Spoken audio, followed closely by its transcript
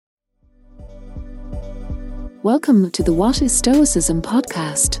Welcome to the What is Stoicism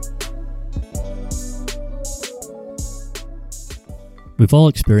podcast. We've all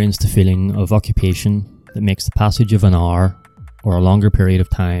experienced the feeling of occupation that makes the passage of an hour or a longer period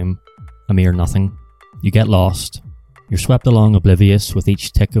of time a mere nothing. You get lost. You're swept along oblivious with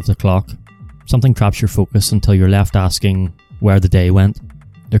each tick of the clock. Something traps your focus until you're left asking where the day went.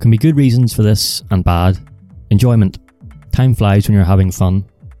 There can be good reasons for this and bad. Enjoyment. Time flies when you're having fun.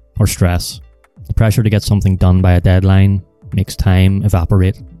 Or stress. The pressure to get something done by a deadline makes time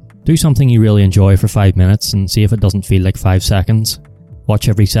evaporate. Do something you really enjoy for 5 minutes and see if it doesn't feel like 5 seconds. Watch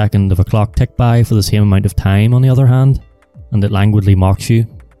every second of a clock tick by for the same amount of time, on the other hand, and it languidly mocks you,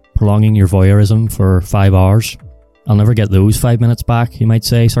 prolonging your voyeurism for 5 hours. I'll never get those 5 minutes back, you might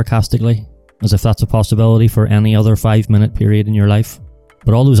say sarcastically, as if that's a possibility for any other 5-minute period in your life.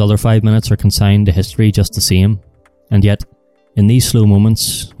 But all those other 5 minutes are consigned to history just the same. And yet, in these slow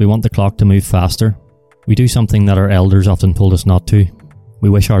moments, we want the clock to move faster. We do something that our elders often told us not to. We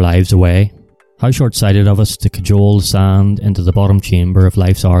wish our lives away. How short-sighted of us to cajole the sand into the bottom chamber of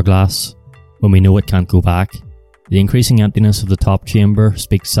life's hourglass when we know it can't go back. The increasing emptiness of the top chamber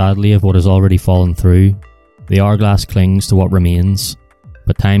speaks sadly of what has already fallen through. The hourglass clings to what remains,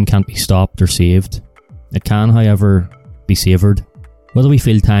 but time can't be stopped or saved. It can, however, be savoured. Whether we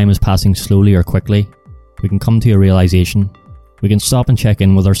feel time is passing slowly or quickly, we can come to a realisation. We can stop and check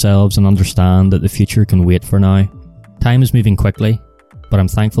in with ourselves and understand that the future can wait for now. Time is moving quickly, but I'm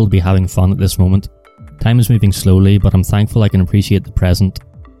thankful to be having fun at this moment. Time is moving slowly, but I'm thankful I can appreciate the present.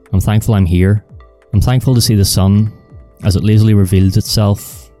 I'm thankful I'm here. I'm thankful to see the sun as it lazily reveals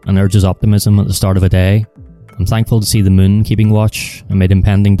itself and urges optimism at the start of a day. I'm thankful to see the moon keeping watch amid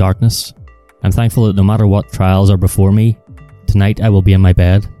impending darkness. I'm thankful that no matter what trials are before me, tonight I will be in my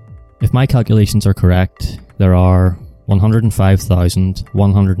bed. If my calculations are correct, there are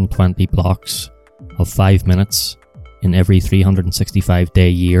 105,120 blocks of 5 minutes in every 365-day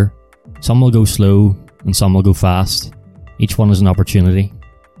year. Some will go slow and some will go fast. Each one is an opportunity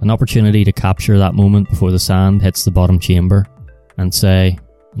to capture that moment before the sand hits the bottom chamber and say,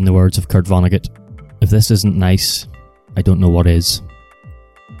 in the words of Kurt Vonnegut, if this isn't nice, I don't know what is.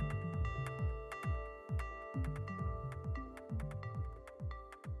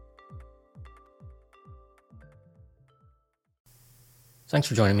 Thanks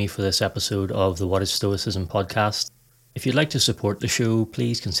for joining me for this episode of the What is Stoicism podcast. If you'd like to support the show,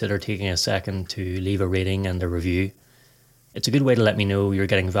 please consider taking a second to leave a rating and a review. It's a good way to let me know you're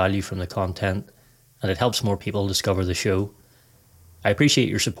getting value from the content, and it helps more people discover the show. I appreciate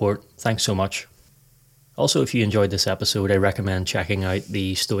your support. Thanks so much. Also, if you enjoyed this episode, I recommend checking out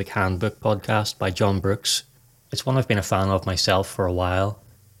the Stoic Handbook podcast by John Brooks. It's one I've been a fan of myself for a while.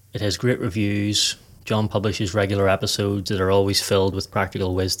 It has great reviews. John publishes regular episodes that are always filled with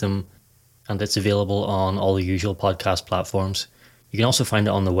practical wisdom, and it's available on all the usual podcast platforms. You can also find it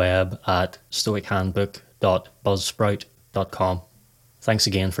on the web at stoichandbook.buzzsprout.com. Thanks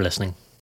again for listening.